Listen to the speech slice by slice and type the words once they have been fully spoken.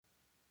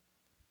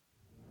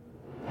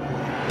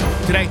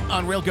Today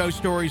on Real Ghost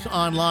Stories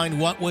Online,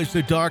 what was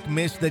the dark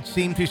mist that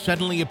seemed to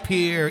suddenly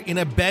appear in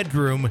a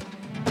bedroom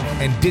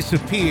and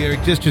disappear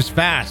just as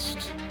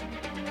fast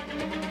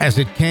as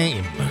it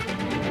came?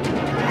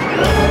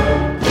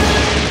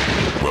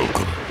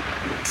 Welcome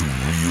to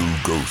Real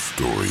Ghost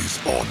Stories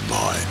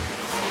Online.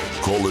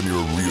 Call in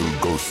your real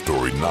ghost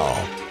story now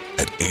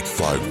at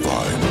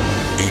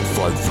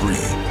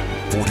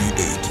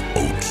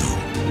 855-853-4802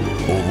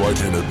 or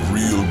write in at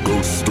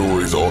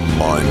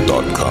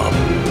realghoststoriesonline.com.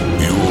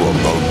 You are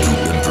about to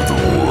enter the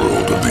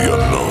world of the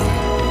unknown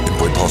and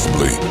quite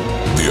possibly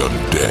the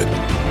undead.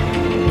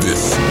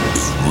 This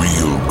is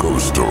Real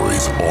Ghost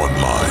Stories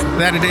Online.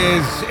 That it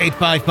is.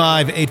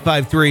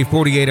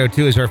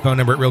 855-853-4802 is our phone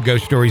number at Real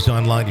Ghost Stories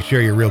Online to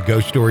share your real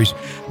ghost stories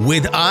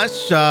with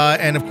us.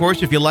 And of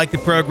course, if you like the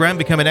program,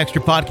 become an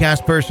extra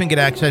podcast person, get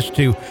access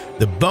to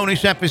the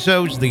bonus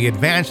episodes, the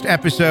advanced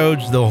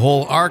episodes, the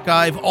whole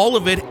archive, all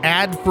of it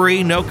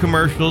ad-free, no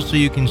commercials, so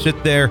you can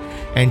sit there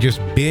and just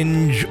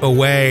binge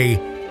away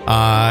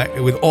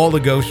with all the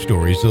ghost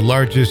stories. The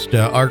largest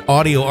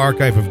audio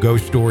archive of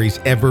ghost stories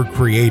ever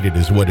created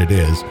is what it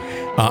is.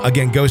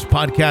 Again,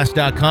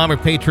 ghostpodcast.com or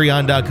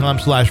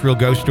patreon.com/Real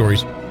Ghost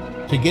Stories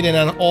to get in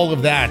on all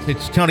of that.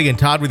 It's Tony and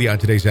Todd with you on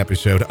today's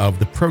episode of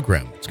the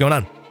program. What's going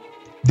on?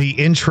 The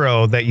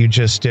intro that you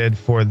just did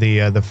for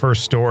the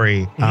first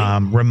story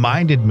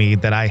reminded me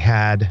that I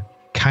had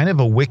kind of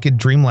a wicked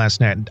dream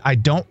last night. I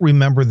don't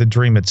remember the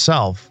dream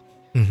itself,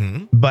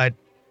 but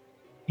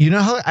you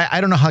know how I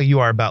don't know how you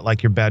are about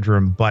like your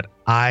bedroom, but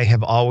I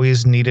have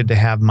always needed to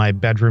have my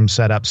bedroom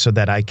set up so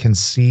that I can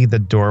see the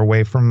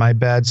doorway from my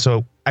bed.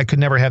 So I could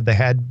never have the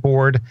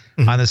headboard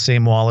on the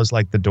same wall as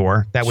like the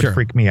door. That would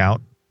freak me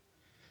out.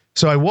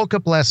 So I woke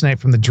up last night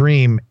from the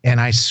dream and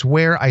I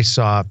swear I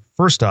saw,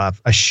 first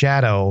off, a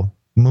shadow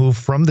move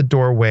from the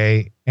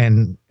doorway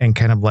and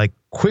kind of like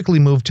quickly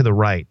move to the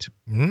right.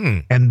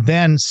 And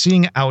then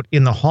seeing out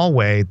in the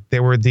hallway,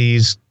 there were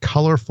these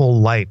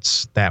colorful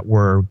lights that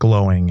were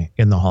glowing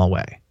in the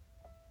hallway.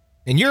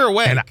 And you're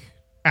awake.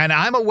 And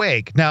I'm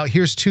awake. Now,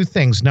 here's two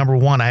things. Number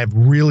one, I have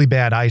really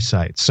bad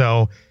eyesight.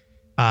 So,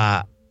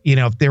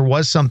 if there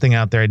was something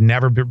out there, I'd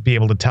never be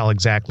able to tell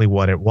exactly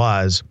what it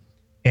was.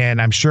 And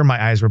I'm sure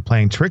my eyes were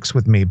playing tricks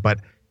with me, but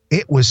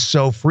it was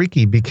so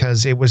freaky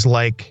because it was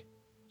like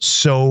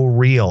so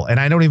real. And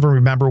I don't even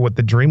remember what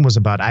the dream was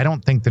about. I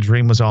don't think the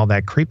dream was all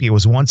that creepy. It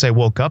was once I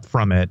woke up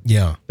from it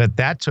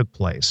that took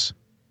place.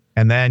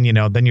 And then,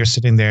 then you're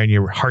sitting there and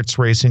your heart's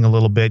racing a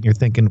little bit and you're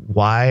thinking,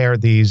 why are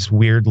these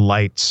weird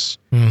lights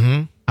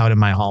out in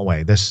my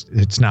hallway?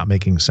 It's not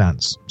making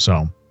sense.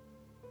 So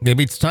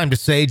maybe it's time to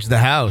sage the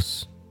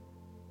house.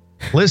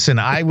 Listen,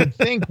 I would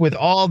think with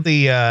all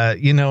the,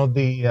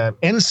 the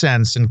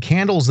incense and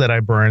candles that I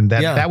burn,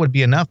 that would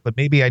be enough. But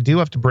maybe I do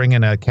have to bring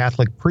in a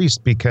Catholic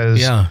priest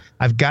because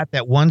I've got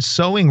that one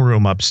sewing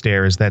room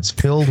upstairs that's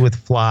filled with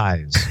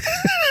flies.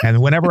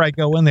 And whenever I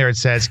go in there, it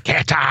says,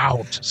 "Get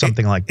out,"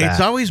 something like that. It's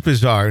always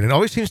bizarre. And it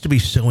always seems to be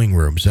sewing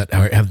rooms that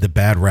have the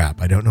bad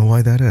rap. I don't know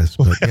why that is,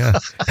 but yeah.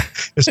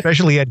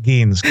 Especially Ed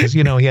Gein, because,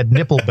 he had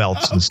nipple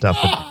belts and stuff.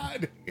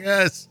 God.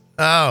 Yes.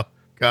 Oh,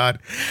 God.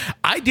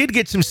 I did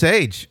get some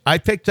sage. I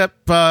picked up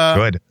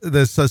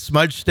the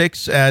smudge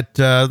sticks at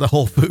the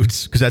Whole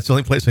Foods because that's the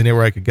only place I knew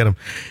where I could get them.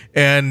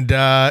 And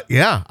I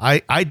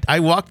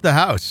walked the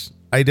house.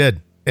 I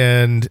did.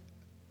 And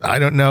I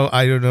don't know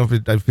if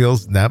it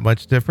feels that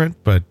much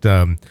different, but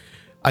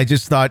I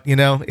just thought,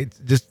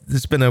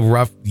 it's been a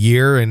rough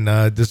year and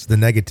just the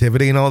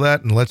negativity and all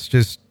that. And let's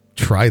just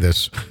try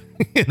this,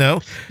 Yeah.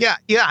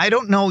 I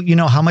don't know,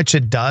 how much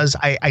it does.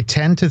 I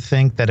tend to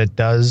think that it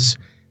does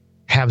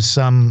have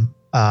some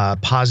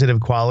positive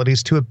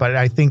qualities to it. But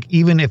I think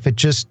even if it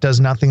just does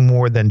nothing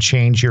more than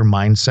change your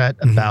mindset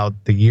about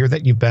the year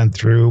that you've been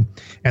through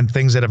and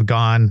things that have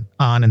gone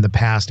on in the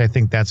past, I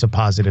think that's a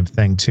positive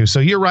thing too. So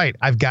you're right.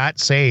 I've got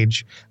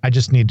sage. I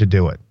just need to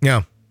do it.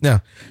 Yeah. Yeah.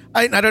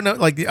 I don't know,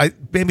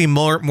 maybe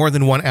more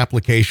than one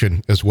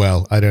application as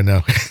well. I don't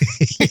know.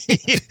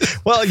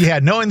 Well, yeah,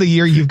 knowing the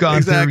year you've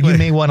gone through, you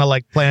may want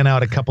to plan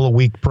out a couple of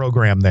week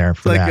program there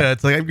for that.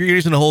 It's like you're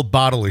using a whole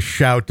bottle of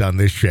Shout on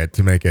this shit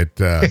to make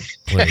it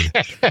clean.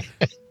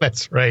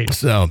 That's right.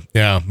 So,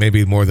 yeah,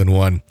 maybe more than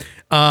one.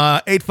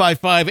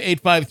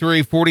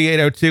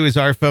 855-853-4802 is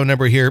our phone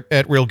number here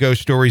at Real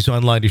Ghost Stories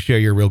Online to share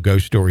your real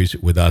ghost stories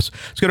with us.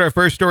 Let's go to our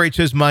first story. It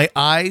says, my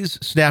eyes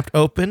snapped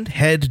open,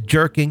 head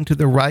jerking to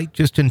the right,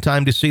 just in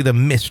time to see the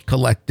mist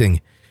collecting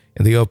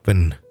in the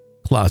open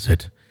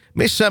closet.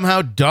 Mist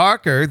somehow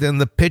darker than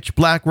the pitch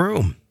black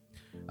room.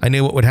 I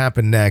knew what would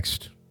happen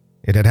next.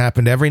 It had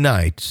happened every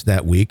night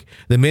that week.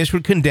 The mist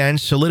would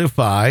condense,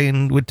 solidify,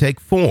 and would take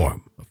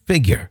form, a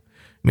figure.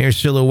 Mere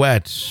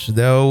silhouettes,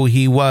 though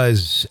he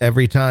was,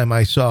 every time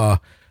I saw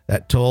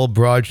that tall,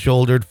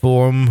 broad-shouldered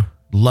form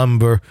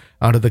lumber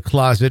out of the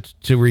closet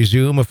to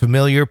resume a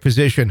familiar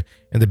position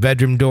in the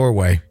bedroom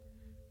doorway.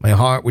 My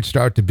heart would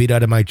start to beat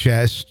out of my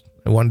chest.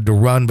 I wanted to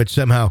run, but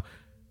somehow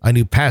I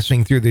knew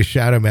passing through this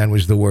shadow man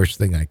was the worst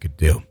thing I could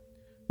do.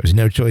 There was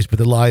no choice but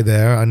to lie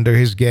there under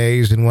his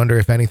gaze and wonder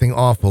if anything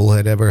awful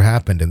had ever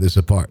happened in this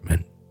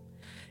apartment.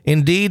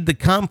 Indeed, the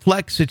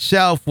complex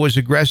itself was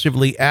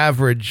aggressively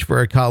average for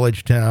a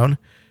college town.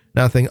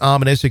 Nothing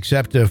ominous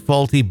except a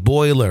faulty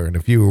boiler and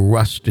a few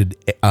rusted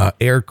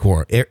air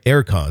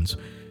cons.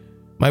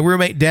 My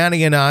roommate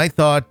Danny and I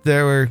thought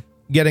they were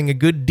getting a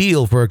good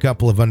deal for a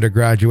couple of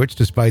undergraduates,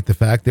 despite the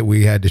fact that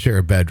we had to share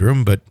a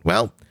bedroom. But,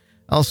 well,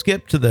 I'll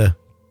skip the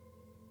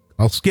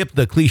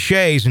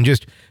cliches and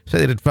just say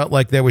that it felt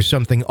like there was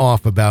something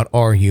off about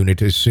our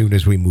unit as soon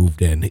as we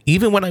moved in.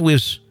 Even when I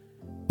was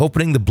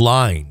opening the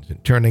blinds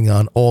and turning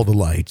on all the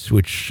lights,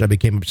 which I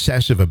became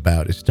obsessive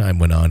about as time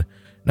went on,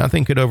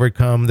 nothing could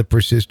overcome the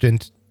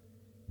persistent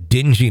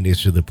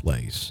dinginess of the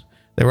place.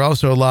 There were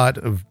also a lot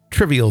of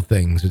trivial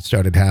things that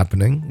started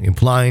happening.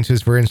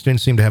 Appliances, for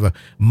instance, seemed to have a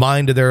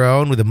mind of their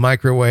own, with a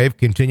microwave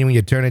continuing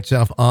to turn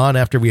itself on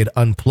after we had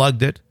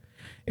unplugged it.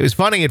 It was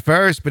funny at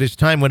first, but as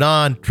time went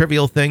on,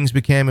 trivial things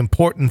became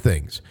important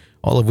things,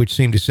 all of which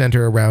seemed to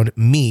center around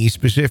me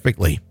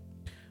specifically.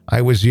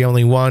 I was the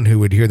only one who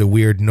would hear the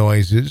weird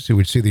noises, who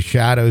would see the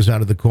shadows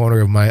out of the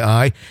corner of my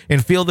eye,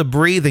 and feel the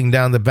breathing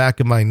down the back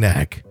of my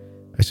neck.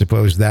 I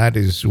suppose that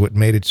is what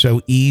made it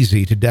so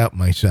easy to doubt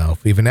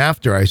myself, even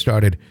after I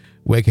started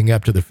waking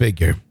up to the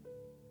figure.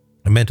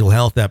 A mental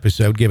health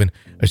episode, given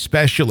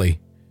especially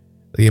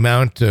the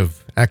amount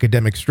of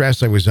academic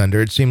stress I was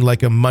under, it seemed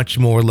like a much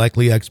more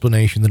likely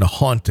explanation than a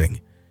haunting.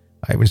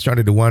 I even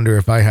started to wonder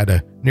if I had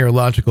a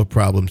neurological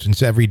problem,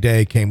 since every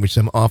day came with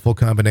some awful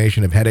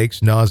combination of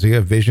headaches,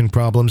 nausea, vision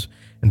problems,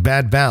 and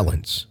bad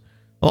balance.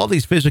 All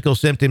these physical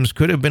symptoms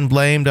could have been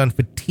blamed on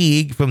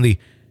fatigue from the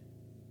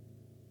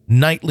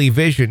nightly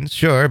visions,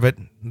 sure, but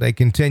they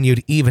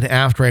continued even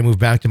after I moved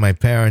back to my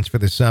parents for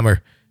the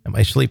summer and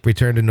my sleep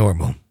returned to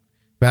normal. In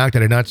fact, I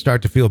did not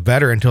start to feel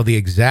better until the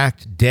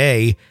exact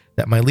day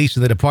that my lease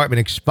in the department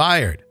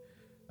expired.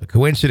 A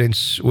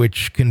coincidence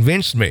which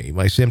convinced me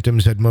my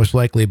symptoms had most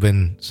likely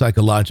been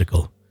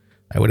psychological.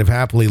 I would have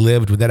happily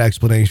lived with that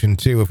explanation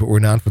too if it were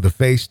not for the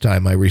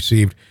FaceTime I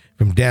received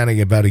from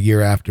Danny about a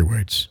year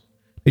afterwards.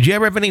 "Did you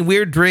ever have any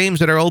weird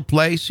dreams at our old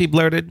place?" he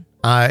blurted.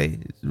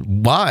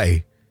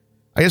 Why?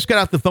 I just got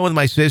off the phone with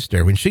my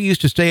sister. When she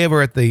used to stay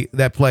over at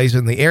that place,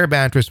 in the air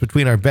mattress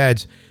between our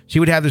beds, she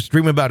would have this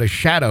dream about a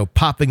shadow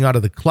popping out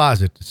of the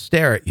closet to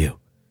stare at you.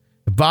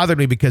 It bothered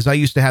me because I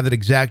used to have that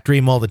exact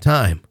dream all the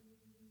time.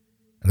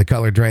 And the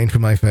color drained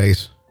from my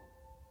face.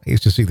 I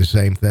used to see the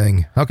same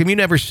thing. How come you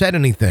never said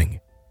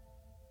anything?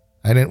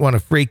 I didn't want to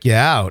freak you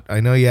out. I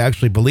know you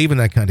actually believe in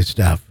that kind of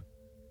stuff.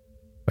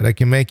 But I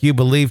can make you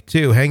believe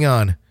too. Hang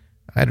on.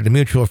 I added a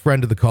mutual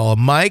friend to the call.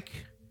 Mike,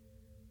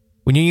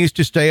 when you used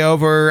to stay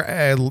over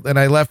and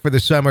I left for the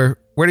summer,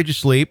 where did you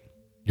sleep?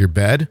 Your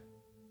bed?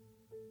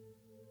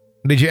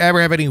 Did you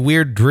ever have any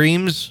weird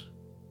dreams?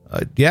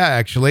 Yeah,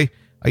 actually.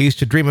 I used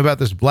to dream about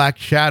this black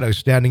shadow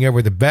standing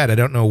over the bed. I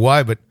don't know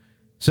why, but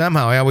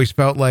somehow I always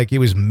felt like he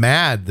was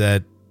mad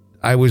that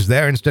I was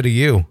there instead of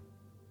you.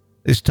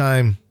 This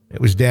time, it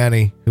was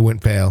Danny who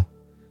went pale.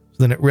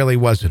 So then it really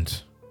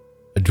wasn't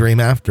a dream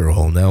after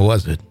all, now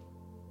was it?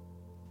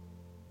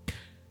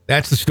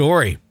 That's the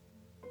story.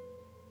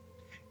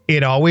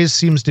 It always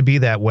seems to be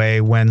that way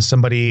when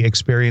somebody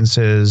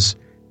experiences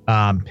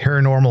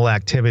paranormal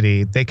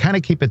activity. They kind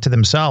of keep it to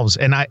themselves.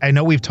 And I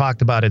know we've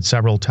talked about it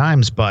several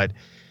times, but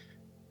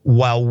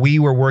while we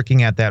were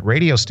working at that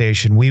radio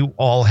station, we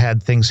all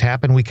had things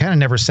happen. We kind of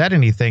never said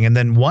anything. And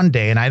then one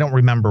day, and I don't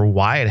remember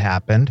why it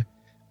happened,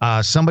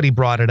 somebody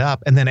brought it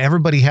up, and then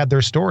everybody had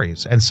their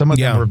stories, and some of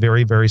them were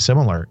very, very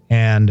similar.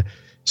 And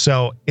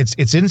so it's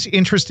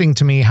interesting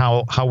to me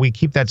how we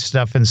keep that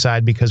stuff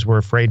inside because we're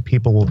afraid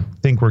people will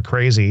think we're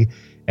crazy.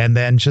 And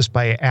then just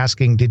by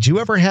asking, did you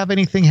ever have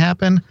anything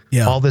happen?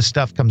 Yeah. All this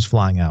stuff comes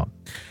flying out.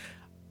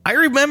 I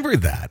remember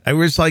that. I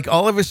was like,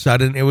 all of a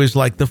sudden, it was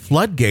like the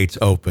floodgates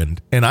opened,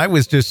 and I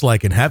was just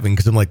like in heaven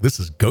because I'm like, this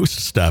is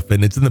ghost stuff,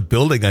 and it's in the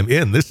building I'm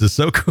in. This is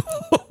so cool.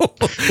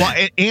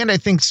 Well, and I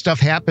think stuff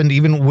happened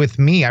even with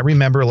me. I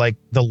remember like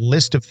the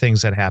list of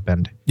things that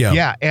happened.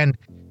 Yeah. And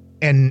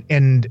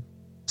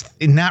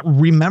not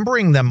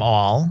remembering them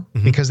all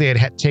because they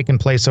had taken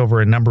place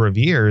over a number of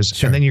years.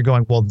 Sure. And then you're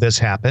going, well, this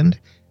happened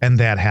and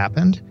that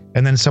happened.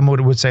 And then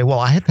someone would say, well,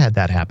 I have had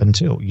that happen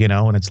too,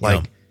 and it's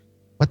like,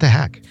 what the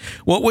heck?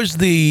 What was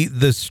the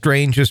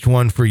strangest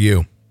one for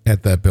you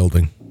at that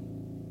building?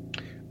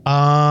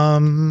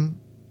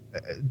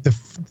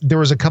 There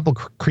was a couple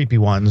creepy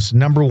ones.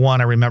 Number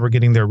one, I remember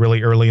getting there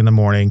really early in the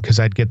morning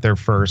because I'd get there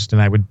first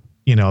and I would,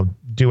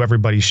 do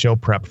everybody's show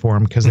prep for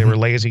them because they were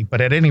lazy.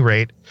 But at any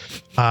rate,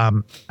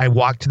 I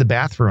walked to the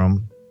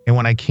bathroom, and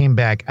when I came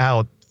back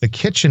out, the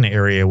kitchen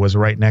area was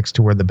right next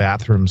to where the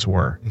bathrooms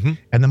were.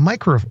 And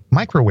the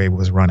microwave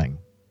was running.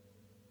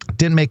 It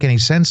didn't make any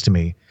sense to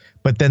me.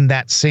 But then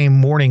that same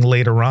morning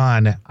later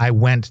on, I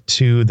went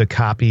to the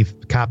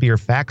copier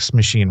fax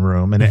machine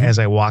room. And as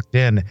I walked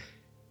in,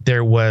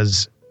 there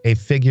was a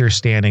figure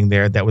standing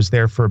there that was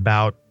there for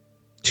about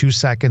 2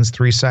 seconds,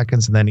 3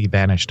 seconds, and then he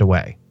vanished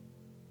away.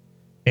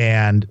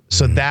 And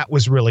so that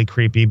was really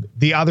creepy.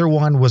 The other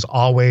one was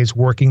always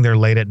working there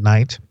late at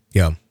night.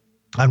 Yeah.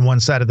 On one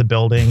side of the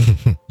building,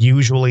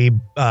 usually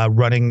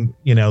running,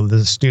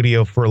 the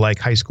studio for like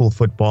high school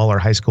football or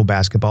high school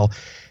basketball,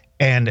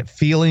 and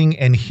feeling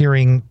and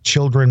hearing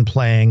children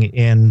playing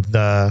in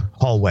the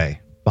hallway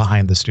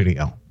behind the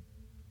studio.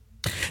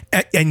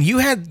 And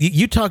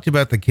you talked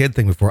about the kid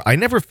thing before. I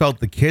never felt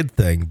the kid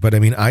thing, but I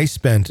mean, I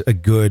spent a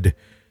good,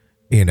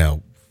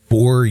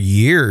 4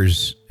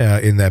 years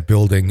in that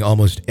building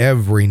almost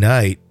every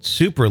night,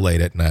 super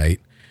late at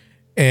night.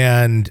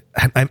 And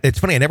it's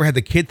funny, I never had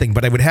the kid thing,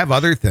 but I would have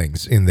other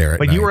things in there.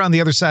 But you were on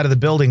the other side of the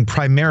building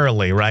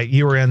primarily, right?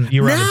 You were on the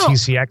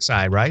TCX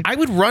side, right? I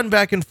would run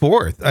back and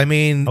forth. I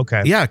mean,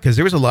 okay. Yeah, because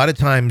there was a lot of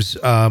times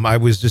I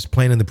was just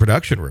playing in the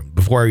production room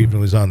before I even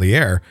was on the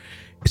air.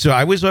 So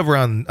I was over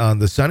on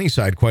the sunny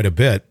side quite a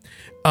bit.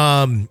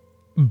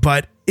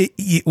 But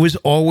it was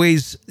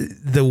always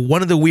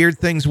one of the weird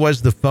things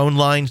was the phone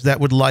lines that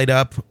would light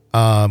up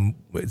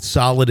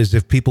solid as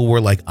if people were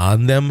like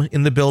on them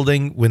in the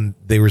building when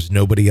there was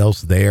nobody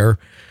else there.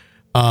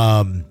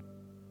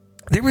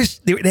 There was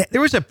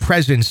a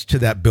presence to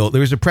that build.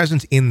 There was a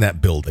presence in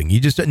that building.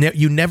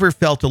 You never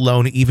felt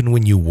alone, even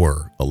when you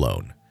were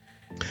alone.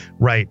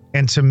 Right.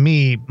 And to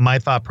me, my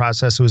thought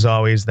process was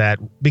always that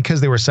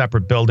because they were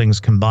separate buildings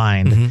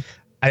combined,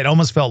 it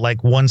almost felt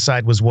like one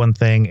side was one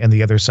thing and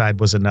the other side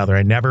was another.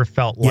 I never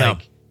felt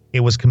like it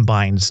was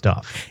combined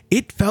stuff.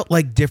 It felt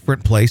like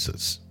different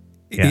places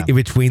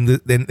between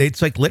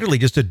it's like literally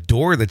just a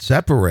door that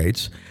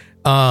separates.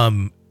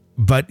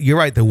 But you're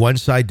right. The one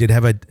side did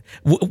have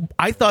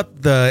I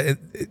thought the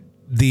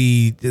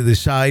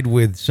side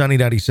with Sunny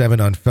 97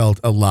 on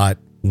felt a lot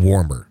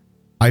warmer.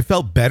 I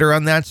felt better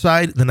on that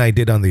side than I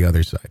did on the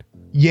other side.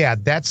 Yeah,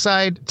 that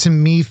side to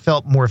me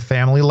felt more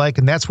family-like,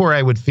 and that's where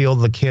I would feel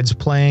the kids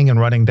playing and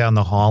running down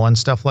the hall and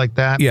stuff like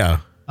that. Yeah.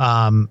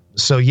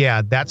 So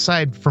yeah, that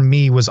side for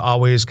me was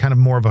always kind of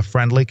more of a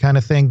friendly kind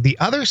of thing. The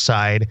other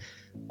side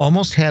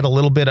almost had a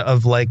little bit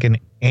of like an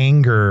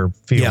anger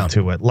feel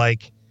to it.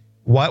 Like,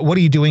 what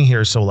are you doing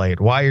here so late?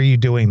 Why are you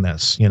doing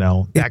this?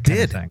 That kind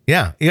of thing.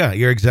 Yeah,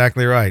 you're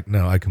exactly right.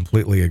 No, I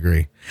completely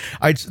agree.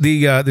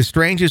 The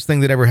strangest thing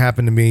that ever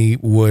happened to me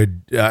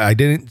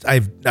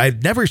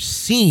I've never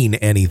seen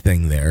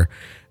anything there,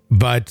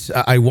 but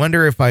I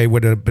wonder if I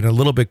would have been a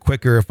little bit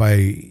quicker if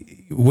I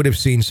would have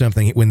seen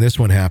something when this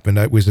one happened.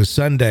 It was a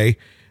Sunday.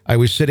 I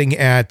was sitting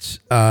at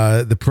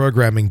the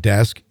programming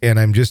desk and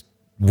I'm just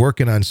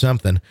working on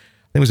something.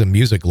 It was a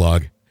music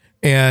log,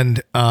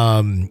 and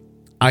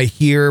I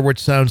hear what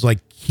sounds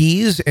like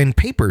keys and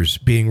papers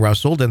being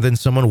rustled and then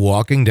someone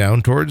walking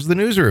down towards the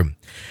newsroom.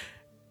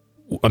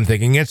 I'm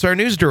thinking it's our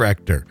news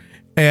director.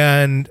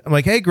 And I'm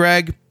like, hey,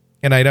 Greg.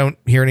 And I don't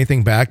hear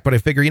anything back, but I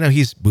figure,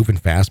 he's moving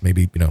fast,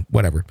 maybe,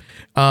 whatever.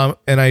 And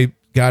I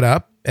got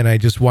up and I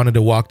just wanted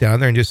to walk down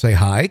there and just say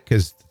hi,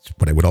 because that's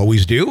what I would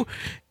always do.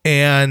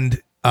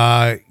 And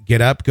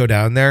get up, go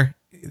down there.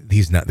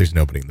 There's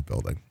nobody in the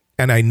building.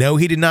 And I know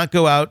he did not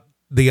go out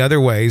the other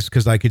ways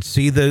because I could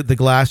see the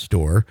glass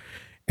door.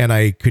 And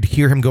I could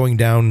hear him going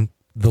down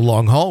the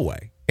long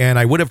hallway. And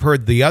I would have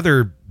heard the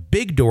other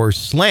big door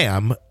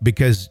slam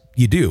because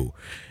you do.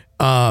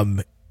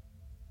 And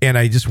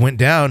I just went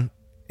down.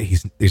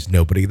 There's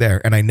nobody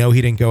there. And I know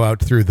he didn't go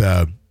out through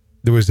there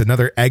was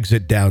another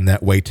exit down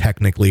that way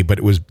technically, but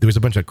there was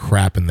a bunch of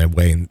crap in the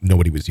way and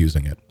nobody was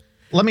using it.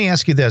 Let me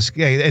ask you this.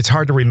 It's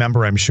hard to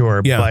remember, I'm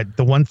sure. Yeah. But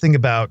the one thing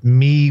about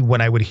me,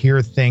 when I would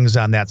hear things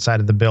on that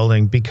side of the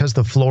building, because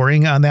the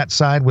flooring on that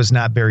side was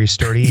not very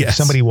sturdy, yes. If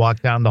somebody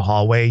walked down the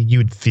hallway,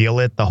 you'd feel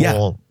it, the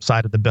whole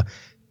side of the building.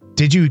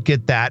 Did you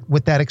get that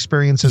with that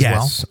experience as well?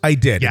 Yes, I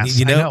did.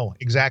 Yes, I know.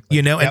 Exactly.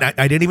 And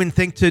I didn't even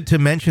think to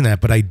mention that,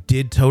 but I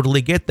did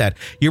totally get that.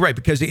 You're right,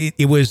 because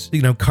it was,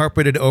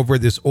 carpeted over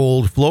this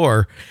old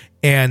floor.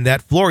 And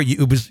that floor,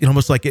 it was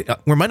almost like it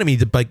reminded me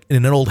of like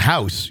in an old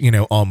house,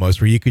 almost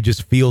where you could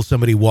just feel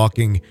somebody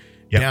walking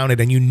down it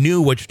and you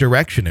knew which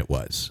direction it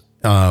was.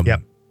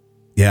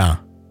 Yeah.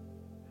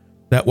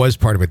 That was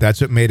part of it. That's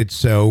what made it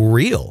so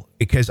real,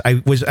 because I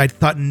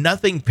thought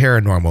nothing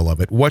paranormal of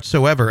it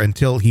whatsoever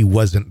until he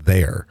wasn't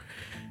there.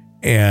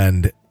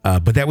 And,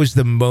 but that was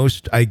the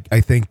most, I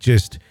think,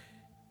 just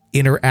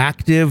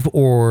interactive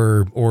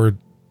or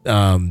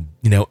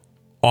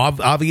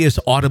obvious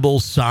audible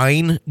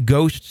sign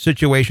ghost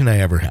situation I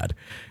ever had,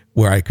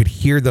 where I could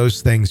hear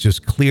those things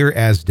just clear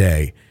as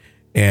day.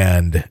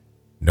 And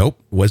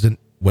nope, wasn't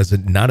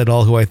not at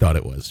all who I thought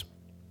it was.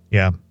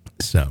 Yeah.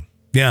 So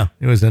yeah,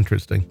 it was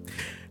interesting.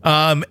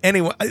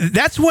 Anyway,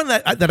 that's one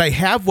that I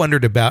have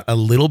wondered about a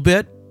little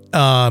bit,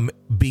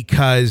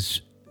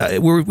 because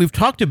we've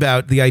talked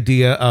about the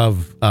idea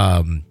of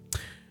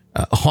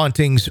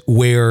hauntings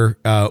where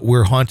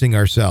we're haunting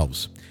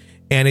ourselves.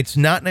 And it's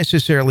not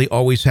necessarily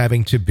always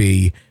having to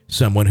be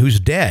someone who's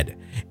dead.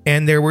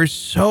 And there were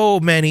so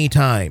many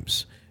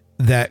times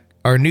that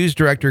our news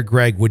director,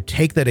 Greg, would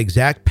take that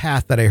exact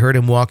path that I heard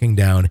him walking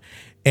down,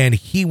 and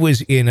he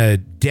was in a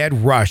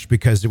dead rush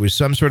because there was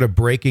some sort of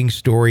breaking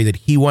story that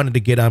he wanted to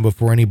get on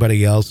before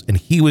anybody else, and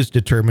he was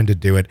determined to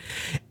do it.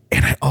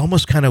 And I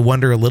almost kind of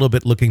wonder a little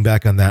bit looking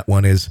back on that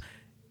one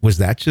was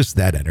that just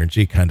that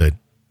energy kind of,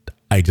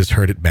 I just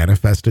heard it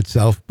manifest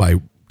itself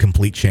by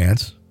complete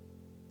chance?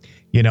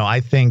 You know, I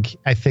think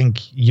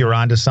you're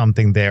onto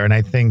something there. And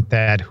I think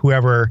that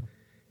whoever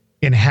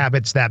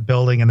inhabits that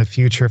building in the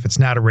future, if it's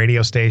not a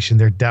radio station,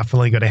 they're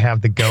definitely going to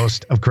have the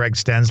ghost of Greg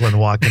Stensland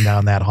walking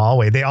down that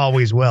hallway. They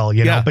always will,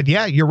 you know. But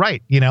yeah, you're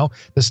right. You know,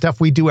 the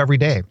stuff we do every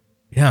day,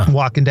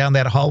 walking down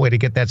that hallway to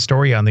get that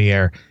story on the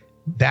air,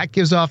 that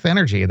gives off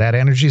energy. That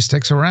energy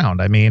sticks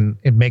around. I mean,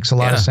 it makes a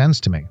lot of sense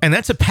to me. And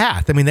that's a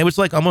path. I mean, that was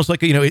like almost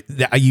like, you know,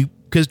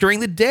 because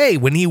during the day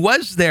when he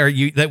was there,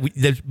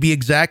 that'd be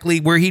exactly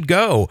where he'd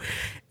go.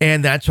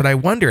 And that's what I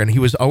wonder. And he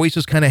was always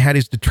just kind of had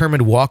his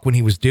determined walk when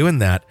he was doing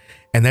that.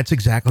 And that's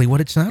exactly what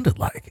it sounded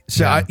like.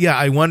 So,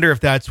 I wonder if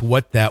that's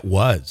what that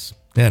was.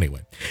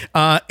 Anyway,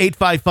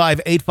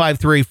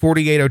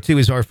 855-853-4802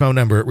 is our phone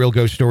number at Real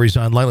Ghost Stories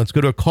Online. Let's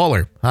go to a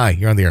caller. Hi,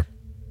 you're on the air.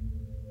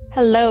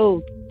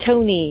 Hello,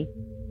 Tony,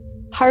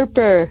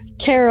 Harper,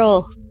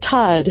 Carol,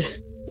 Todd.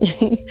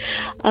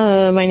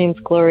 My name's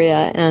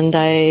Gloria, and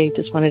I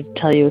just wanted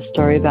to tell you a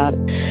story about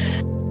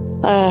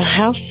a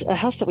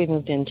house that we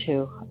moved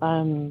into.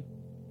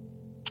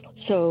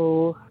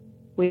 So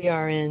we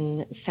are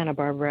in Santa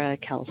Barbara,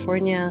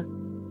 California.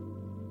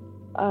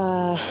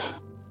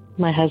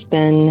 My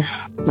husband,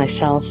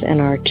 myself, and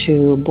our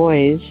two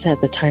boys,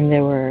 at the time they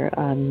were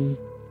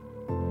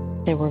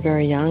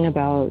very young,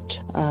 about,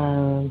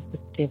 when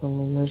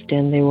we moved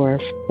in, they were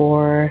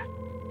 4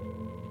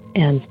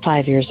 and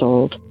 5 years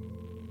old.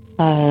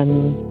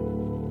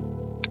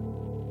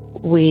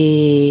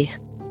 We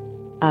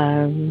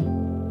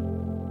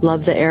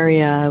love the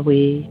area.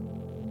 We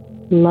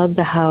love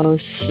the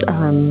house.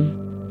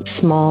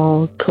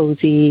 Small,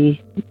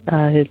 cozy,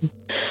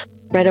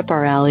 right up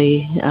our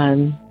alley.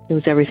 It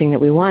was everything that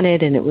we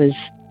wanted, and it was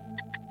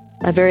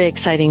a very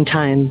exciting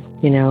time.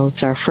 You know,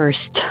 it's our first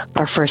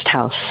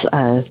house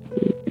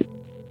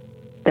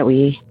that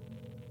we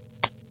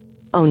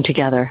owned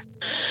together.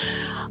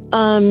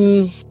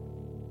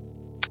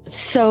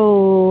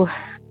 So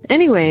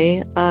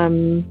anyway,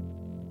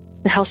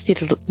 the house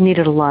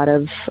needed a lot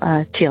of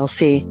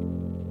TLC,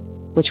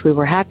 which we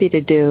were happy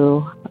to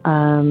do.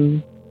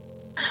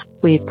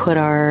 We put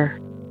our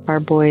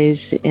boys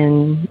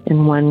in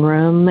one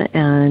room,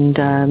 and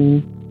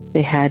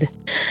they had,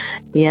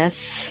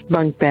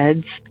 bunk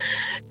beds,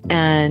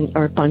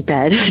 or bunk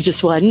bed,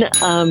 just one.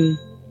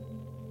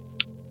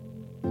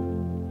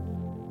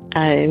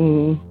 And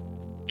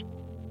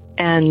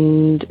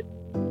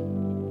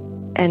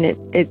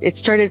it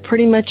started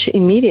pretty much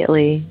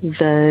immediately,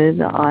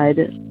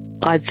 the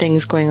odd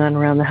things going on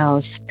around the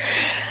house.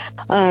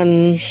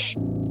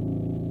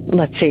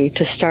 Let's see,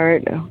 to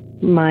start,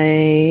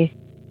 my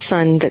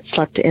son that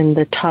slept in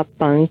the top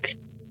bunk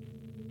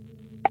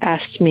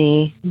asked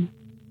me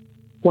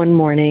one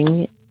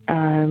morning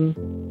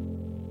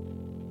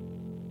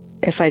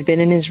if I'd been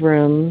in his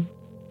room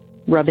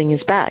rubbing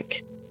his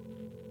back.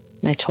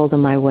 And I told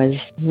him I was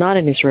not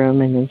in his room,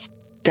 and his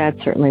dad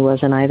certainly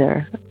wasn't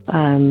either.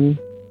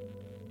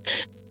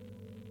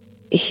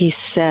 He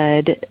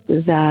said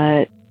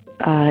that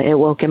it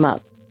woke him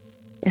up,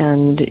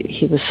 and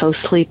he was so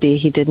sleepy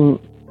he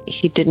didn't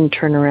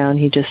turn around.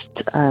 He just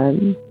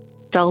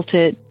felt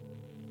it.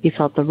 He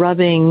felt the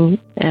rubbing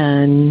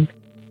and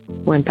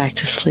went back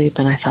to sleep.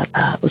 And I thought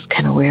that was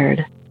kind of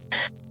weird.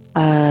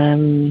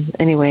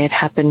 Anyway, it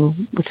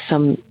happened with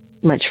so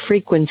much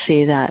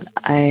frequency that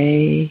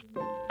I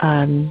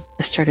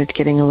started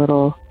getting a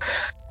little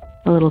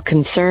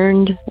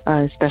concerned,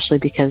 especially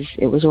because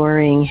it was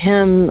worrying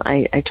him.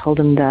 I told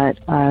him that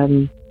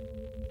I'm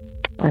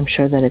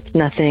sure that it's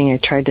nothing. I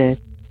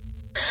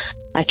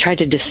tried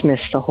to dismiss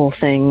the whole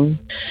thing.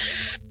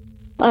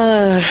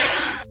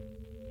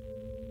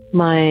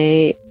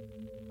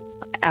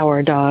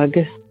 Our dog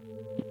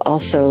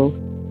also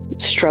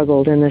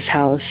struggled in this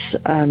house.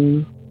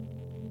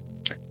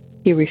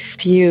 He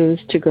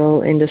refused to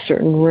go into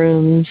certain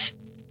rooms.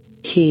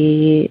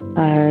 He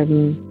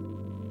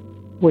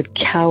would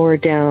cower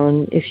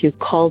down. If you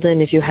called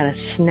him, if you had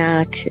a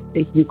snack,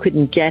 you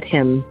couldn't get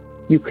him.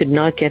 You could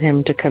not get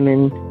him to come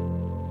in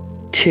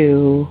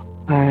to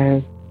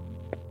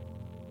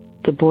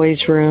the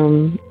boys'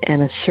 room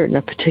and a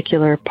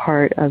particular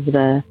part of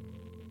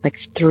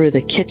through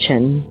the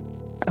kitchen.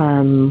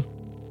 You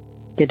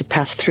had to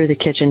pass through the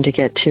kitchen to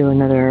get to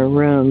another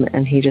room,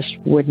 and he just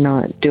would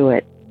not do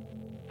it.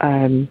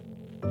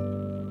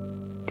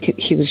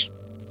 He was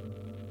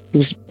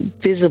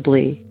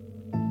visibly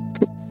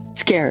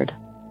scared.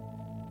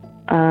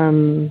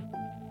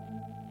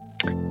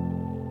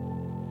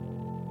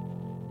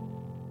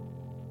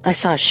 I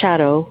saw a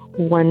shadow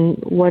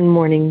one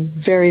morning,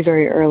 very,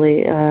 very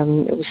early.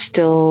 It was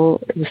still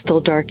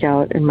dark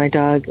out, and my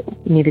dog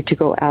needed to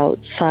go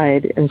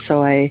outside. And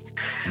so I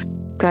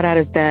got out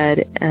of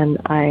bed, and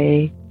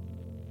I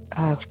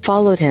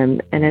followed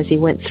him, and as he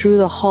went through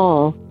the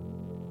hall,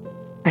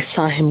 I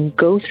saw him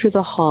go through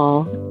the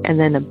hall, and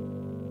then a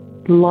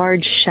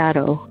large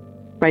shadow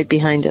right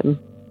behind him,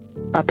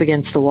 up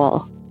against the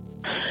wall.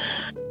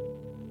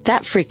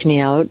 That freaked me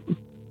out.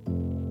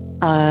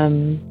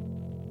 I'm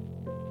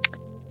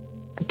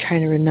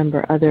trying to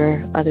remember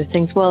other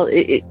things. Well,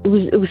 it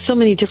was so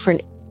many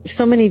different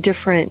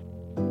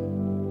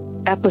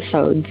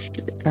episodes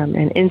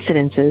and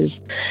incidences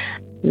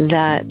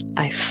that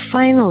I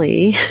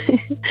finally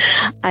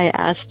I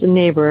asked a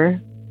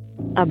neighbor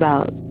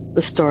about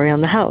the story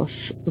on the house.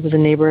 It was a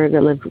neighbor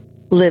that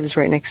lives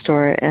right next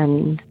door,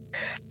 and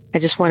I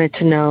just wanted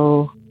to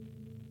know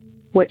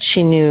what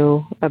she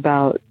knew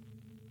about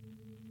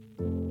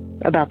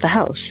the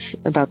house,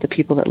 about the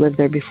people that lived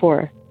there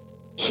before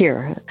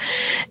here.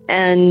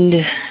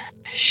 And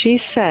she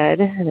said,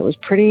 and it was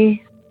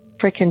pretty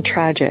freaking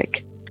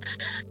tragic,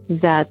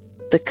 that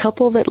the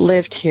couple that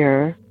lived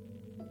here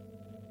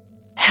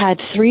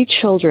had 3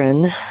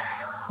 children,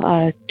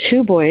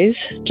 2 boys,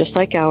 just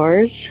like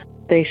ours.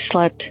 They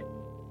slept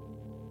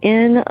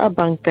in a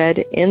bunk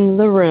bed in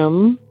the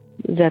room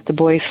that the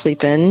boys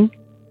sleep in,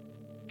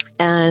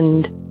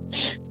 and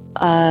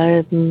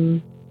that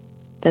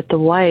the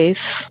wife,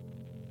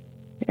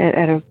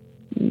 at a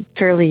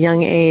fairly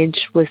young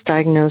age, was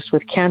diagnosed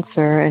with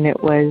cancer, and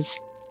it was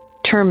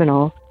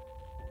terminal,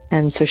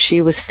 and so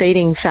she was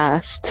fading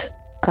fast.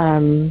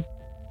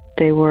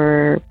 They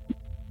were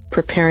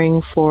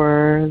preparing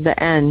for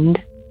the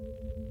end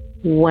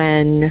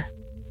when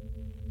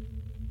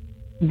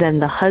then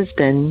the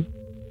husband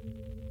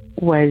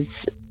was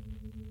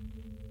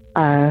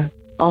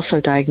also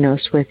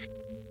diagnosed with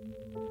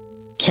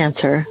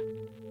cancer,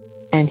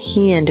 and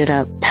he ended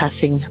up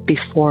passing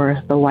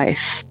before the wife.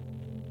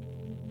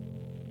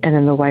 And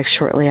then the wife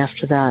shortly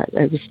after that.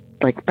 It was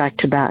like back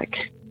to back.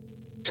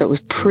 So it was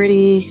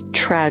pretty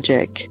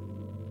tragic.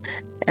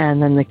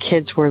 And then the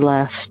kids were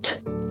left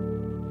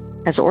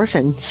as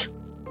orphans.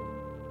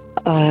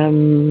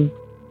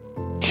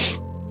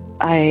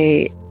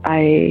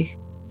 I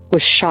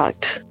was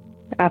shocked,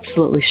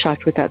 absolutely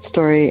shocked with that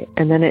story.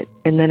 And then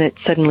it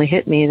suddenly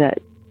hit me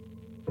that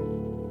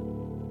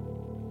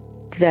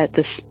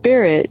the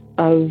spirit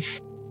of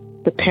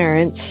the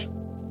parents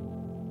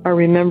are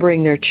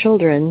remembering their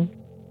children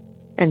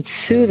and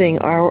soothing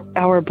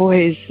our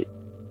boys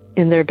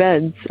in their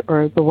beds,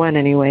 or the one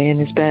anyway, in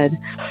his bed,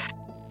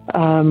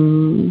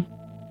 and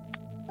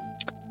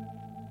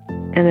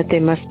that they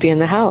must be in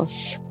the house.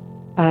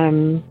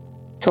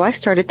 So I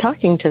started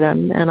talking to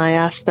them, and I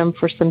asked them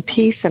for some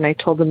peace, and I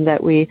told them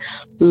that we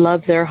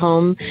love their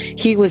home.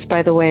 He was,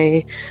 by the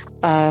way,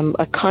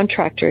 a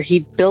contractor. He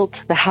built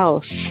the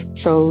house,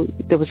 so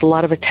there was a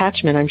lot of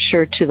attachment, I'm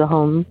sure, to the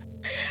home.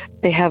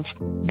 They have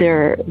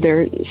their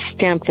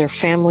stamp, their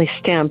family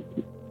stamp,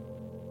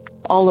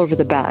 all over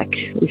the back.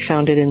 We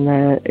found it in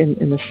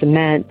the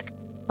cement,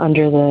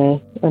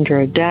 under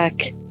a deck.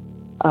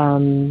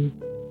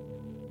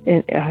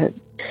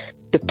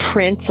 The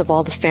prints of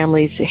all the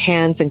family's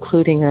hands,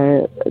 including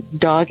a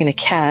dog and a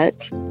cat.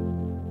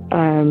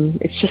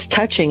 It's just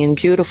touching and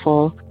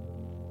beautiful.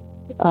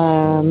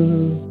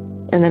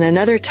 And then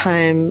another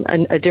time,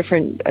 a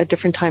different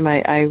time,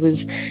 I was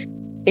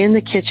in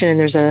the kitchen, and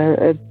there's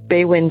a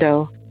bay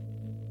window,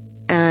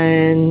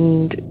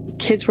 and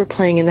kids were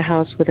playing in the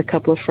house with a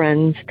couple of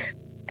friends,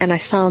 and I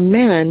saw a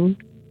man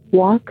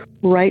walk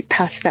right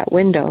past that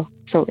window.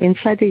 So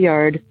inside the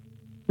yard,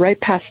 right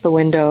past the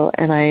window,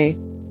 and I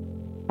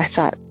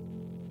thought,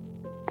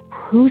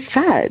 who's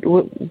that?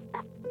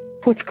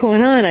 What's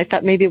going on? I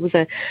thought maybe it was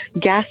a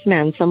gas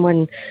man,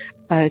 someone,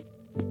 the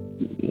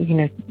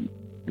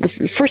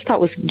first thought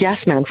was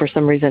gas man for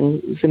some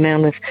reason. It was a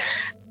man with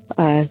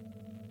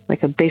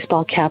like a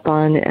baseball cap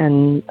on,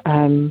 and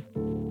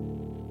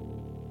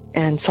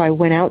so I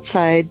went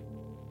outside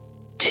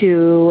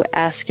to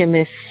ask him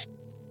if,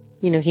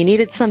 he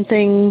needed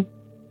something.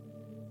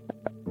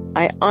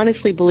 I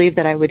honestly believed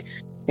that I would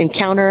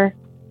encounter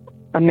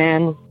a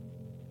man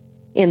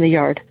in the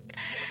yard.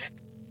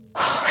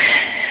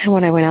 And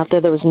when I went out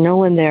there, there was no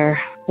one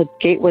there. The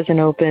gate wasn't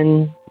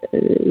open.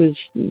 It was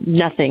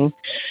nothing.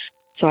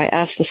 So I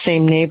asked the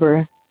same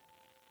neighbor.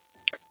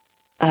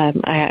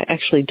 I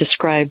actually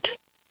described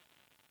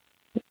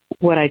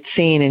what I'd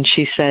seen, and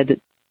she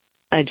said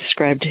I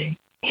described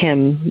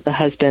him, the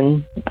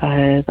husband,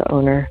 the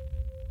owner,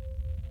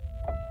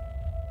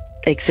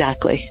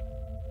 exactly,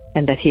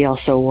 and that he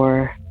also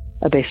wore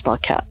a baseball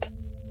cap.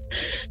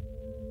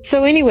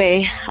 So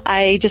anyway,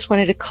 I just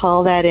wanted to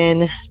call that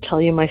in,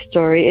 tell you my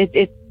story.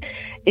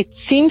 It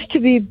seems to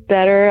be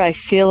better. I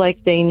feel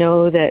like they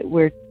know that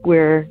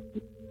we're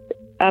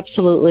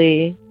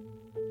absolutely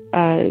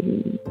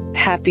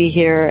happy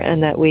here,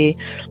 and that we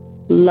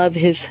love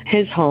his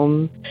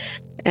home,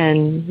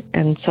 and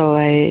so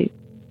I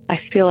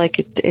feel like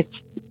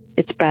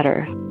it's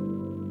better.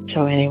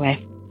 So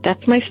anyway,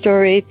 that's my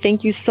story.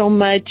 Thank you so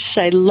much.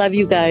 I love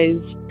you guys.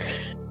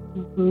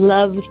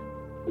 Love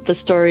the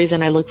stories,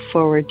 and I look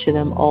forward to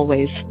them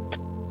always.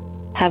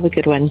 Have a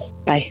good one.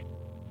 Bye.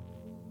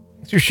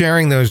 You're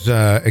sharing those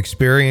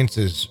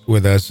experiences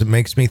with us. It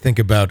makes me think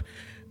about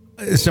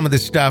some of the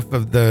stuff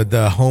of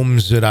the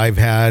homes that I've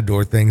had,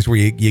 or things where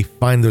you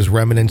find those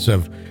remnants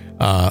of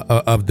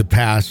the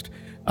past.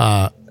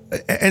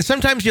 And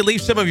sometimes you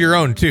leave some of your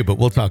own too, but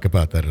we'll talk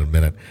about that in a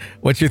minute.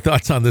 What's your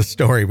thoughts on this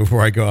story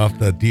before I go off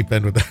the deep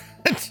end with that?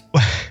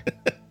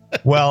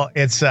 Well,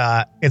 it's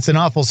an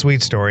awful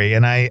sweet story,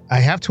 and I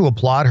have to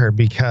applaud her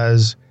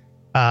because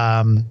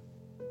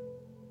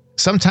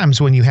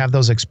sometimes when you have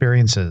those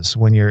experiences,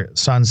 when your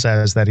son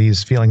says that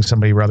he's feeling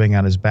somebody rubbing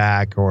on his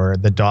back, or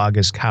the dog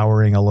is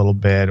cowering a little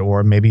bit,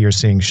 or maybe you're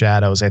seeing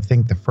shadows, I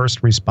think the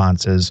first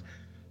response is,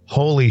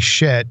 holy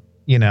shit,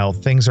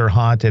 things are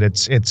haunted.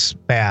 It's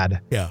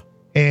bad. Yeah.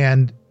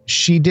 And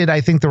she did,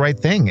 I think, the right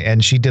thing.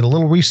 And she did a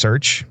little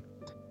research.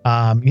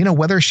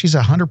 Whether she's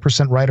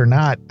 100% right or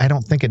not, I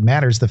don't think it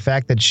matters. The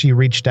fact that she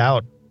reached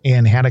out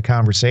and had a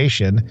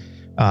conversation,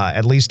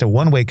 at least a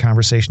one-way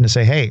conversation, to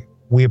say, hey,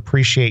 we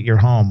appreciate your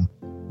home.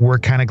 We're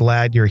kind of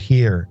glad you're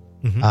here.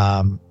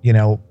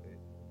 Mm-hmm.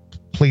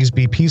 Please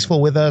be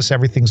peaceful with us.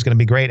 Everything's going to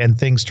be great. And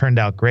things turned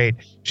out great.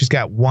 She's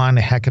got one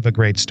heck of a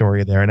great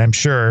story there. And I'm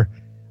sure,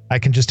 I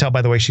can just tell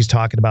by the way she's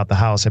talking about the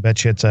house. I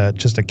bet you it's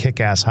just a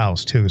kick-ass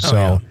house too.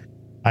 So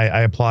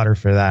I applaud her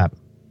for that.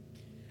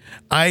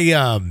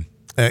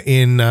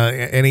 In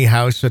any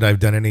house that I've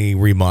done any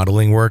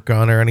remodeling work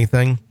on or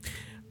anything,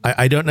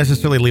 I don't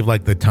necessarily leave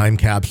like the time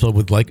capsule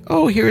with like,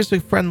 oh, here's a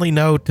friendly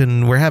note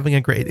and we're having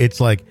a great, it's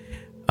like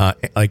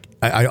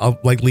I'll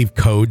like leave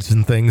codes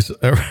and things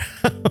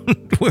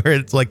around where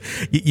it's like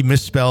you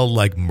misspell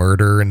like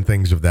murder and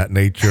things of that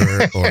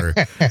nature, or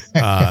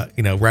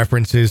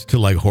references to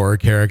like horror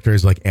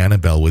characters, like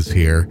Annabelle was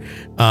here,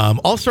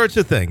 all sorts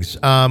of things.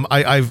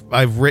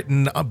 I've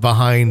written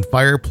behind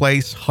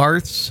fireplace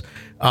hearths.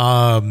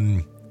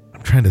 I'm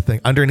trying to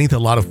think, underneath a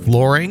lot of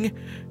flooring.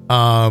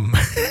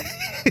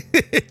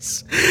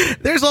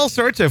 There's all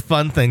sorts of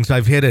fun things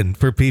I've hidden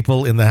for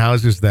people in the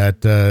houses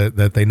that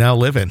they now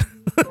live in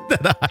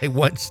that I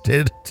once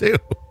did too.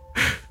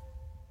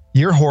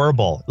 You're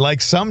horrible.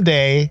 Like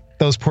someday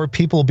those poor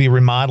people will be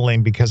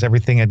remodeling because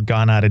everything had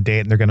gone out of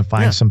date, and they're going to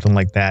find something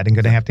like that and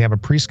going to have a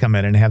priest come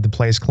in and have the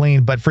place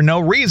clean, but for no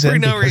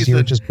reason, because you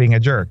were just being a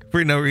jerk.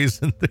 For no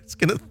reason. It's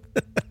going to...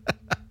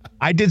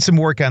 I did some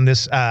work on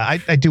this. I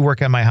do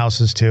work on my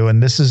houses too.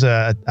 And this is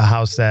a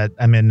house that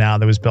I'm in now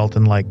that was built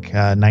in like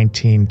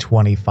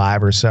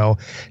 1925 or so.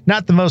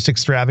 Not the most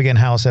extravagant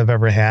house I've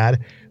ever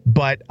had,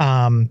 but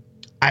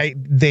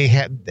they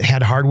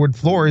had hardwood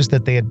floors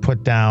that they had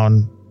put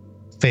down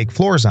fake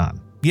floors on.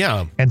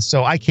 Yeah. And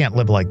so I can't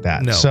live like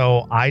that. No.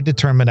 So I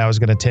determined I was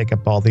going to take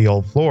up all the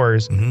old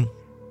floors. Mm-hmm.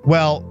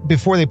 Well,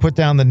 before they put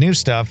down the new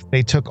stuff,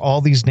 they took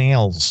all these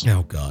nails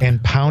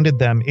and pounded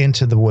them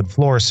into the wood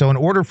floor. So in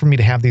order for me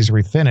to have these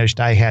refinished,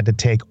 I had to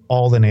take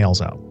all the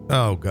nails out.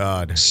 Oh,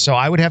 God. So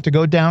I would have to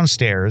go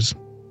downstairs,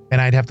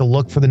 and I'd have to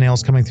look for the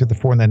nails coming through the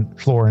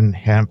floor and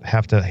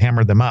have to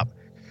hammer them up.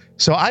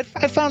 So I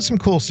found some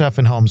cool stuff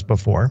in homes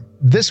before.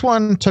 This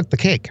one took the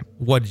cake.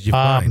 What did you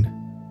find?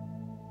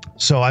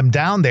 So I'm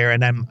down there,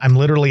 and I'm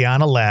literally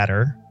on a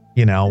ladder.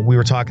 We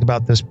were talking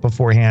about this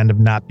beforehand of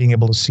not being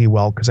able to see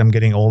well because I'm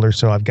getting older.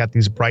 So I've got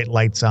these bright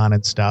lights on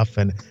and stuff,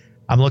 and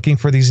I'm looking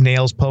for these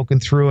nails poking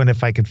through. And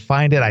if I could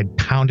find it, I'd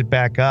pound it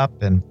back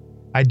up, and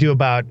I do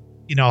about,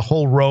 a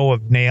whole row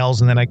of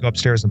nails, and then I go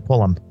upstairs and pull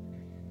them.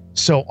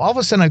 So all of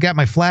a sudden I've got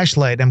my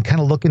flashlight. I'm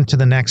kind of looking to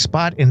the next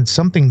spot, and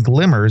something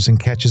glimmers and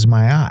catches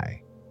my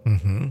eye.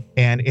 Mm-hmm.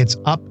 And it's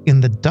up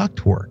in the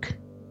ductwork.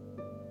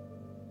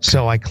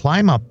 So I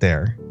climb up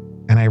there,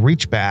 and I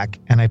reach back,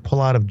 and I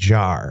pull out a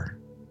jar.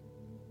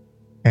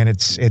 And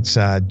it's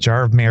a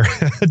jar of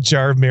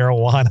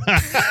marijuana.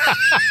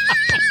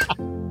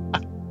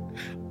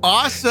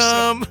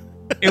 Awesome.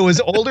 It was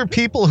older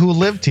people who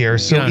lived here.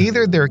 So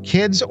either their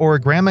kids or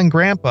grandma and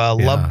grandpa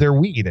loved their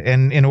weed.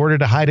 And in order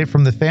to hide it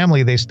from the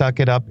family, they stuck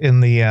it up in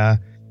the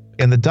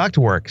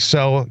ductwork.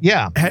 So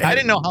I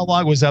didn't know how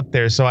long it was up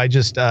there. So I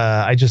just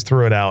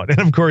threw it out. And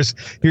of course,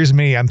 here's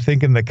me. I'm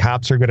thinking the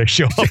cops are going to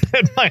show up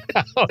at my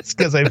house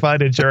because I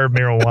find a jar of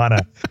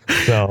marijuana.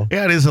 So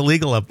yeah, it is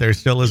illegal up there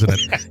still, isn't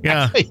it?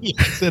 Yeah.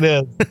 Yes, it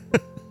is.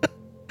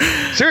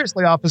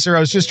 Seriously, officer, I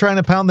was just trying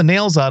to pound the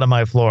nails out of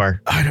my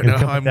floor. I don't know.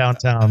 I'm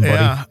downtown, buddy.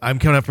 Yeah, I'm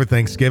coming up for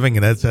Thanksgiving,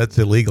 and that's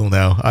illegal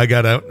now. I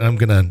don't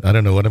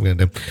know what I'm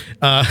gonna do.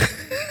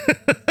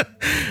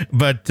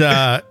 But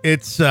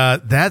it's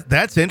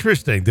that's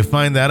interesting to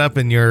find that up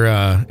in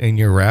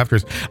your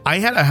rafters. I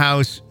had a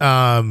house,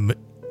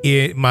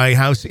 my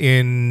house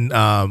in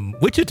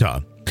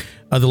Wichita.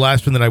 The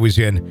last one that I was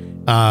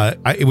in,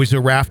 it was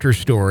a rafter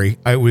story.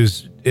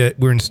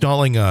 We're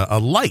installing a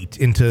light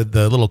into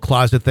the little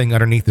closet thing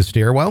underneath the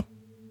stairwell.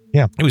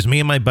 Yeah. It was me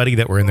and my buddy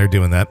that were in there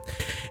doing that.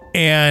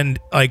 And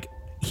like,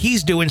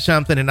 he's doing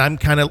something, and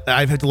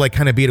I've had to like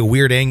kind of be at a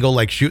weird angle,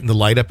 like shooting the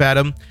light up at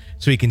him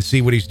so he can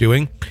see what he's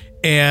doing.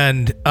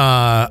 And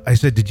I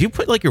said, did you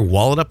put like your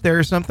wallet up there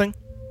or something?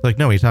 He's like,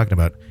 no, what are you talking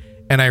about?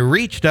 And I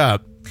reached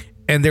up,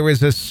 and there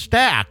was a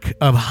stack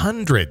of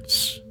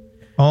hundreds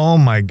Oh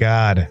my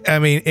God. I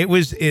mean, I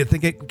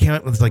think it came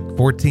out with like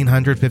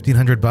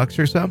 $1,400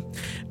 or so.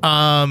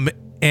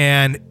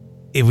 And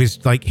it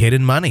was like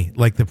hidden money.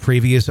 Like the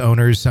previous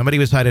owners, somebody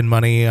was hiding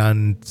money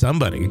on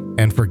somebody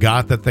and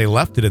forgot that they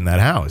left it in that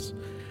house.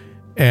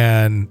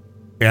 And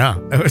yeah,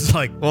 it was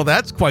like, well,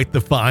 that's quite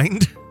the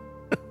find.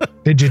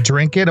 Did you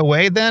drink it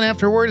away then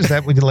afterward? Is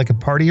that like a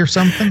party or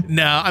something?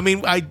 No, I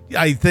mean,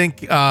 I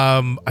think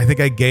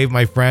I gave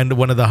my friend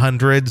one of the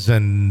hundreds,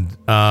 and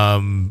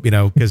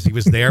because he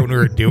was there when we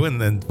were doing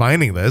and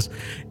finding this,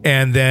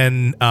 and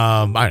then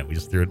I don't know, we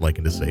just threw it like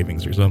into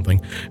savings or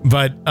something.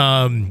 But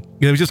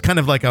it was just kind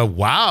of like a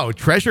wow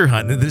treasure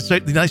hunt. And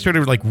then I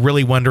started like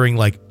really wondering,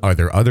 like, are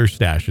there other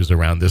stashes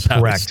around this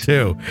house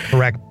too?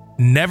 Correct.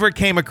 Never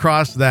came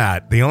across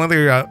that. The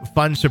only other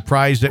fun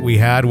surprise that we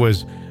had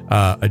was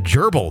a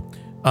gerbil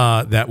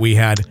that we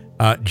had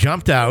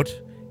jumped out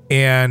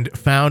and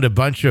found a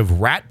bunch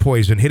of rat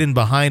poison hidden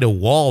behind a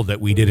wall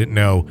that we didn't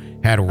know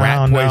had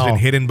rat poison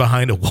hidden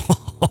behind a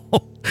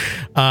wall.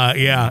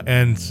 Yeah,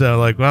 and so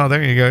like, well,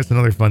 there you go. It's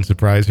another fun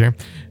surprise here.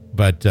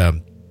 But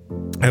it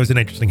was an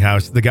interesting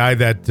house. The guy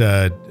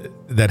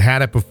that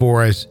had it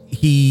before us,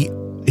 he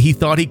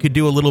thought he could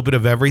do a little bit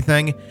of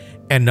everything,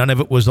 and none of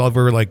it was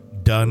ever like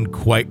done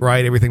quite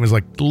right. Everything was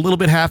like a little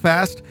bit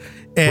half-assed.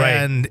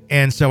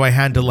 And so I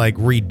had to like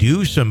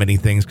redo so many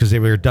things because they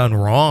were done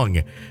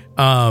wrong.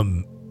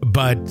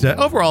 But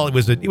overall, it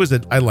was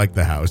I liked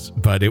the house,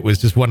 but it was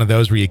just one of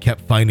those where you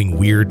kept finding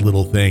weird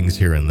little things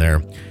here and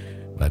there.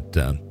 But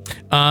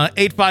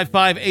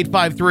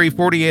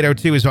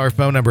 855-853-4802 is our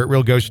phone number at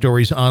Real Ghost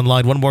Stories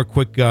Online. One more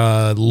quick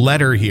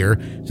letter here.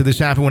 So this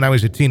happened when I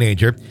was a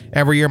teenager.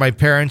 Every year, my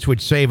parents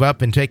would save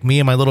up and take me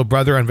and my little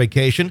brother on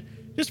vacation.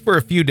 Just for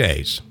a few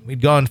days.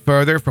 We'd gone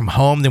further from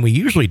home than we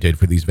usually did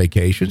for these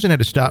vacations and had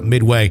to stop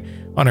midway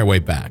on our way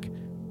back.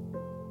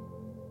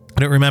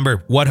 I don't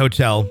remember what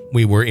hotel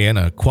we were in,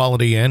 a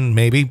Quality Inn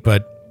maybe,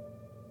 but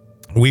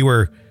we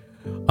were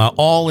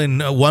all in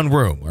one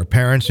room, our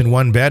parents in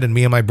one bed and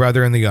me and my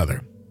brother in the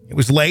other. It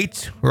was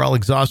late. We're all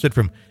exhausted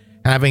from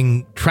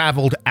having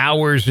traveled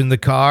hours in the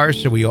car,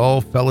 so we all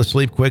fell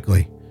asleep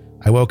quickly.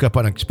 I woke up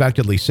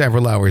unexpectedly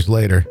several hours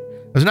later. I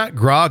was not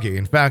groggy.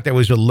 In fact, I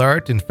was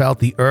alert and felt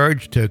the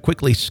urge to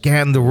quickly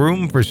scan the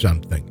room for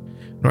something.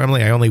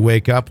 Normally, I only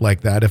wake up like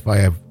that if I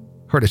have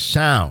heard a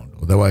sound,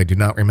 although I do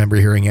not remember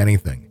hearing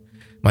anything.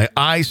 My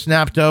eyes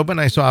snapped open.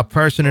 I saw a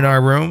person in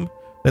our room.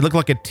 They looked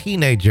like a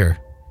teenager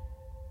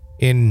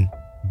in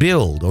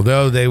build,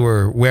 although they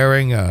were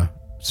wearing a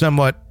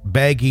somewhat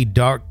baggy,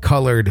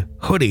 dark-colored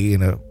hoodie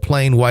and a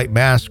plain white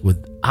mask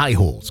with eye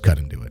holes cut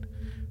into it.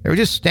 They were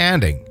just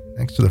standing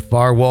next to the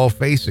far wall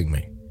facing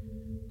me.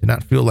 Did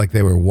not feel like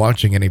they were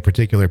watching any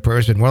particular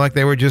person, more like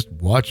they were just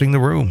watching the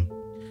room.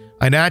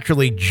 I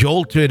naturally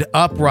jolted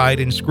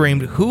upright and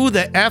screamed, "Who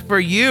the F are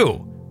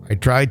you?" I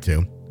tried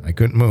to. I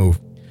couldn't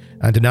move.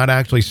 It did not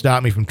actually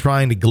stop me from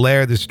trying to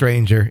glare the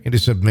stranger into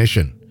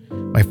submission.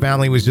 My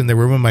family was in the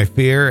room, and my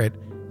fear at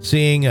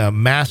seeing a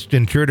masked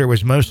intruder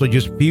was mostly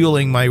just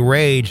fueling my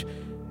rage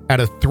at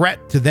a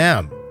threat to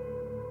them.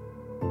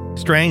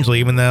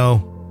 Strangely, even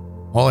though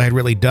all I had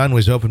really done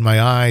was open my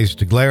eyes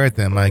to glare at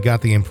them, I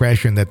got the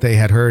impression that they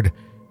had heard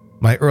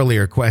my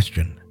earlier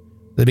question.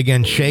 They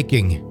began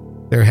shaking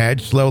their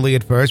heads, slowly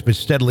at first, but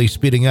steadily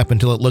speeding up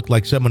until it looked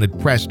like someone had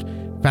pressed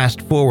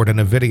fast forward on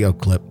a video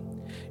clip.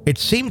 It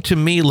seemed to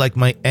me like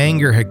my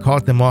anger had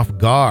caught them off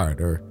guard,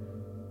 or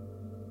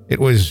it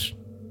was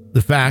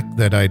the fact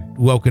that I'd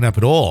woken up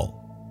at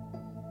all.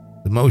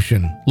 The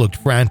motion looked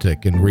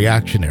frantic and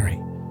reactionary.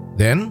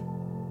 Then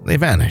they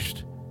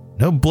vanished.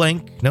 No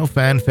blink, no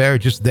fanfare,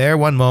 just there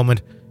one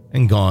moment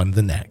and gone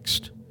the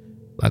next.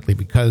 Luckily,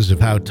 because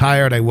of how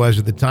tired I was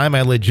at the time,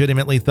 I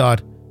legitimately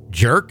thought,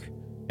 jerk,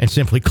 and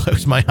simply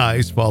closed my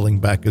eyes, falling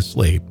back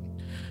asleep.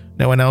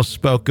 No one else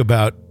spoke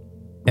about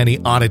any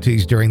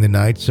oddities during the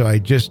night, so I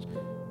just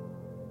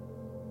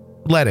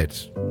let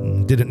it,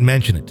 didn't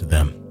mention it to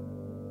them.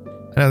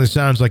 I know this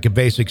sounds like a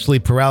basic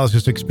sleep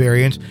paralysis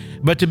experience,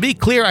 but to be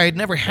clear, I had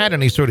never had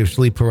any sort of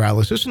sleep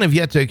paralysis and have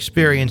yet to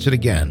experience it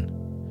again.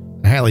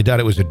 I highly doubt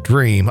it was a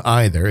dream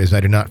either, as I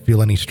do not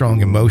feel any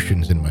strong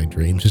emotions in my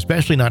dreams,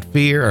 especially not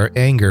fear or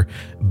anger.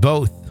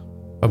 Both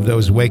of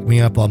those wake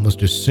me up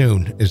almost as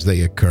soon as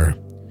they occur.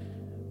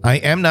 I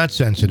am not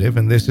sensitive,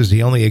 and this is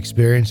the only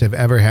experience I've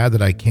ever had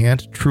that I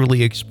can't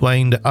truly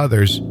explain to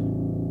others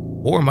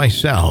or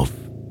myself.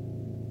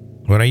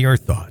 What are your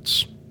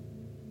thoughts?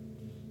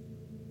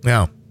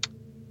 Now,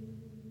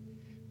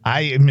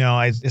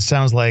 it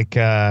sounds like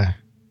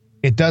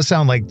it does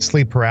sound like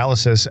sleep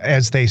paralysis,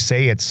 as they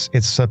say it's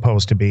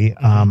supposed to be.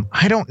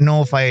 I don't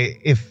know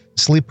if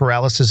sleep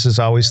paralysis is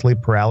always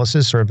sleep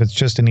paralysis, or if it's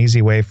just an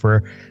easy way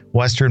for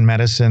Western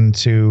medicine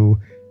to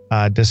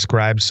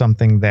describe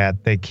something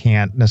that they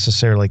can't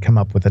necessarily come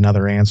up with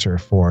another answer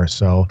for.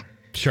 So,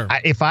 sure.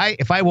 If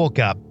I woke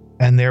up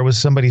and there was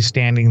somebody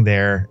standing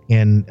there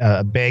in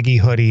a baggy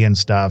hoodie and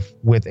stuff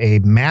with a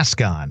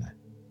mask on,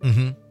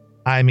 mm-hmm.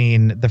 I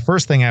mean, the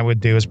first thing I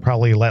would do is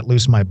probably let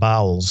loose my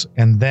bowels,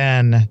 and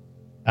then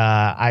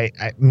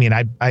I mean,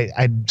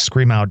 I'd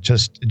scream out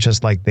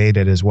just like they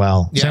did as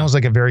well. Yeah. Sounds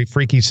like a very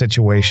freaky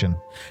situation.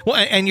 Well,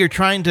 and you're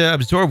trying to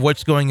absorb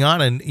what's going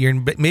on, and you're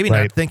maybe not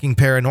Right. thinking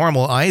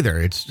paranormal either.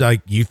 It's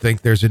like you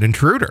think there's an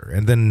intruder,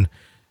 and then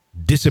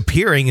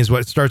disappearing is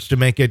what starts to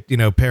make it,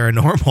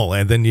 paranormal.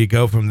 And then you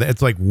go from there.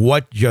 It's like,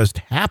 what just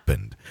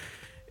happened?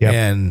 Yep.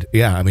 And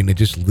yeah, I mean, it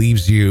just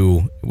leaves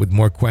you with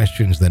more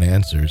questions than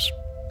answers.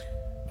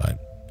 But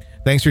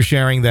thanks for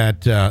sharing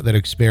that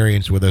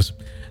experience with us.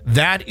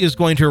 That is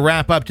going to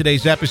wrap up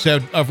today's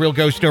episode of Real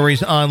Ghost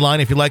Stories Online.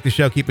 If you like the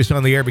show, keep us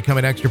on the air, become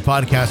an extra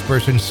podcast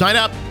person. Sign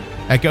up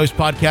at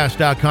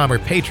ghostpodcast.com or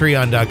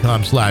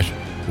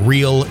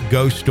patreon.com/Real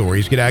Ghost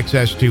Stories. Get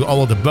access to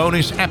all of the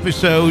bonus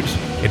episodes,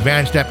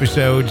 advanced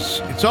episodes.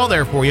 It's all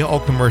there for you, all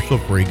commercial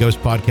free.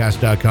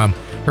 Ghostpodcast.com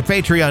or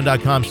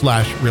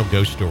patreon.com/Real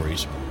Ghost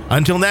Stories.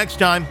 Until next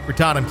time, for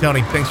Todd, I'm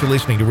Tony. Thanks for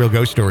listening to Real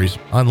Ghost Stories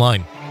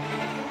Online.